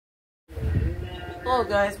Hello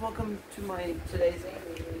guys, welcome to my today's.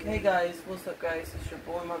 Hey guys, what's up guys? It's your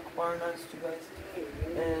boy Mark Barnes, you guys,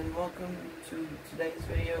 and welcome to today's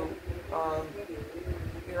video.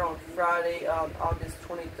 Here on Friday, August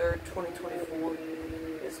 23rd, 2024.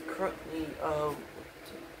 It's currently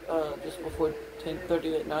just before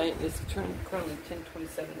 10:30 at night. It's currently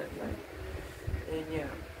 10:27 at night. And yeah.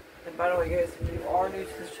 And by the way, guys, if you are new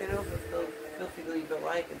to this channel, feel free to leave a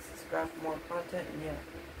like and subscribe for more content. And yeah.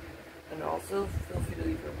 And also, feel free to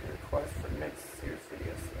leave a request for next Sears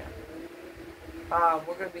videos. Yeah.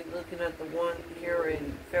 We're going to be looking at the one here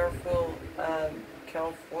in Fairfield,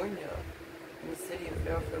 California. In the city of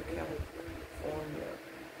Fairfield, California.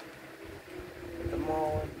 At the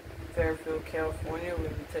mall in Fairfield, California. We're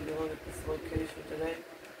going to be taking a look at this location today.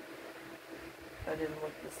 I didn't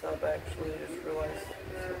look this up actually, I just realized.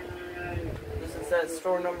 This is at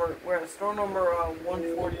store number, we're at store number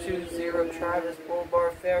 1420 Travis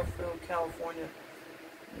Boulevard, Fairfield, California,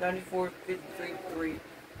 94533.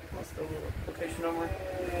 That's the location number.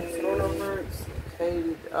 Store number is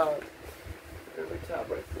located very top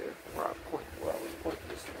right there, where I was pointing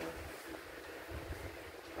this one.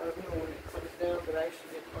 I don't know when it comes down, but I actually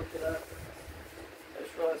didn't hook it up. I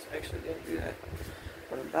just realized I actually didn't do that.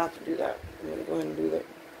 But I'm about to do that. I'm going to go ahead and do that.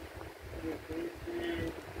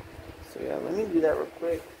 So yeah, let me do that real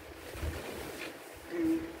quick.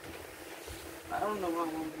 I don't know how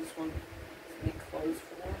long this one will be closed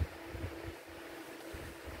for.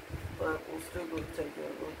 But we'll still go take a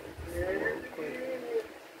look at this real quick.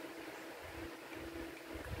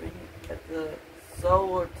 At the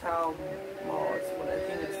Solar Town Mall. It's what I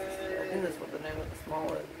think that's what the name of this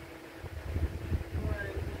mall is.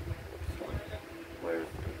 What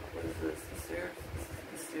is this? The Sears? This is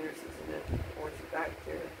the Sears, isn't it? Or is it back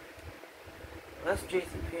there? Well, that's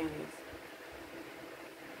JCPenney's.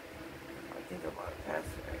 I think I might have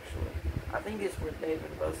passed it actually. I think it's where Dave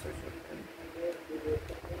and Buster's would have been.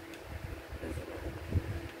 Isn't it?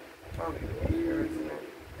 Probably right here, isn't it?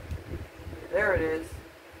 There it is.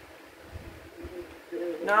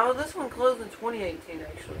 No, this one closed in 2018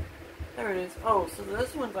 actually. There it is. Oh, so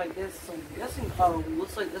this one's like this. So I'm guessing,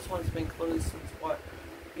 looks like this one's been closed since what?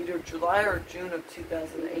 Either July or June of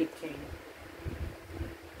 2018.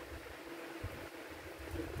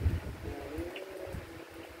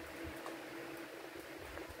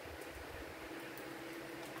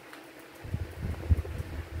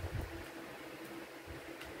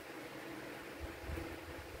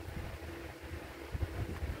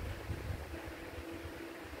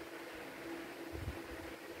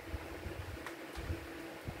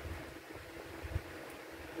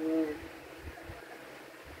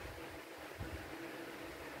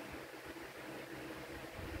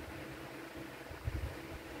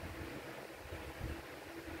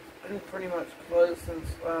 Been pretty much closed since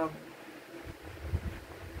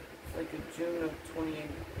like in June of 2018.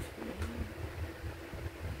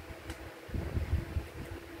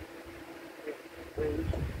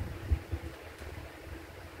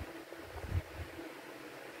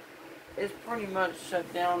 It's pretty much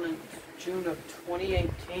shut down in June of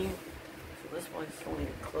 2018. So this one's only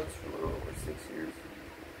closed for a little over 6 years.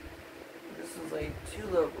 This was a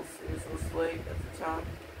 2-level Sears display at the time.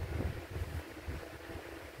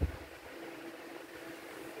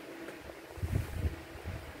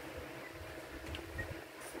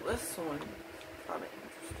 This one, kind of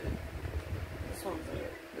interested.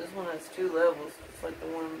 This one has 2 levels, just like the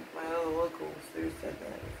one my other local Sears had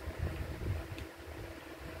that.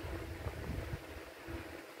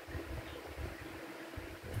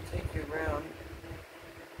 Take you around.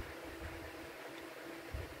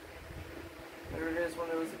 There it is when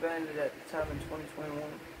it was abandoned at the time in 2021.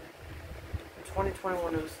 In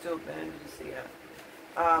 2021 it was still abandoned, so yeah.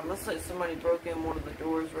 Looks like somebody broke in one of the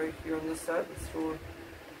doors right here on this side of the store.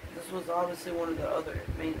 This was obviously one of the other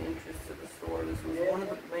main entrances to the store. This was one of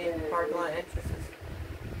the main parking lot entrances.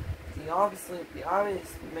 The obvious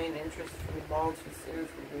main entrance from the mall to Sears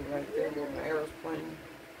would be right there where my arrow's pointing.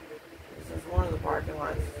 This is one of the parking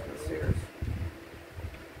lots to the Sears.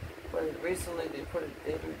 But recently they put a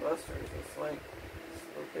Dave and Buster's. It's like this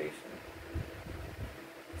location.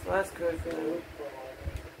 So that's good for them.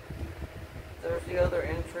 There's the other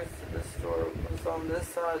entrance to the store. It was on this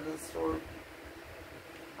side of the store.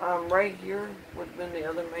 Right here would have been the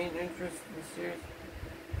other main entrance to the Sears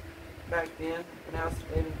back then, but now it's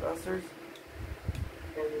Dave and Buster's.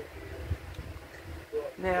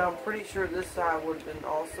 Now, I'm pretty sure this side would have been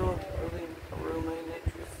also a real main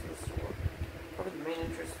entrance to the store. Probably the main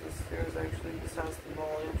entrance to the Sears actually, besides the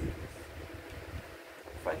mall entrance.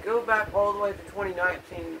 If I go back all the way to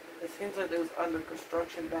 2019, it seems like it was under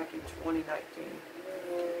construction back in 2019.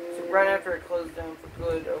 So right after it closed down for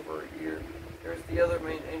good over a year. There's the other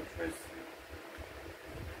main entrance,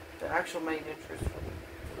 the actual main entrance from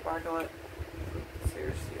the parking lot.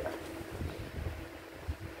 Sears, yeah.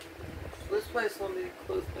 So this place will be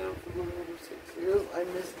closed down for a little over 6 years. I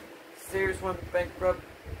missed. Sears went bankrupt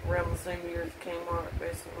around the same year as Kmart,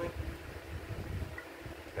 basically.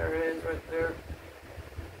 There it is, right there.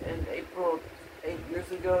 In April, 8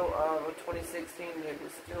 years ago, of 2016, it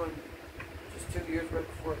was still in just 2 years right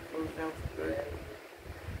before it closed down for good.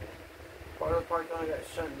 Part of the parking lot got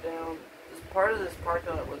shut down. Part of this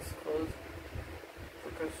parking lot was closed for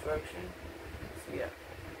construction. So yeah.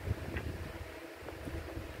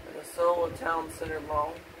 And the Seoul Town Center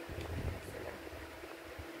Mall. So,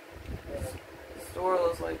 yeah. The store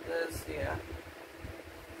looks like this, yeah.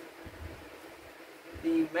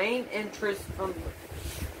 The main entrance from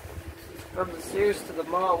the Sears to the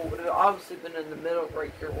mall would have obviously been in the middle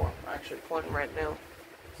right here where I'm actually pointing right now.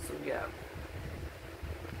 So yeah.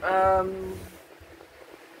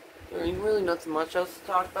 There ain't really nothing much else to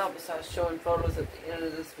talk about besides showing photos at the end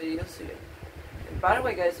of this video. So yeah. And by the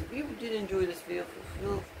way guys, if you did enjoy this video,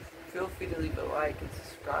 feel free to leave a like and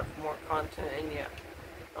subscribe for more content, and yeah.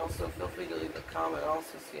 Also feel free to leave a comment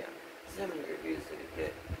also, so yeah. See how many reviews did it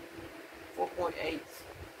get? 4.8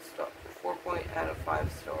 star, 4 out of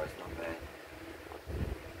 5 stars, not bad.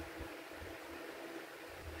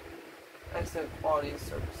 Excellent quality of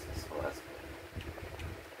services, so that's good.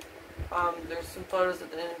 There's some photos at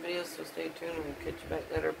the end of the video, so stay tuned and we'll catch you back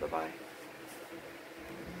later. Bye bye.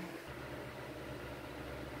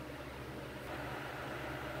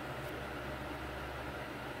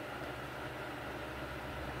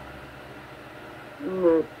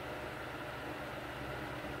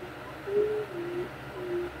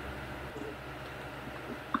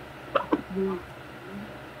 Mm-hmm.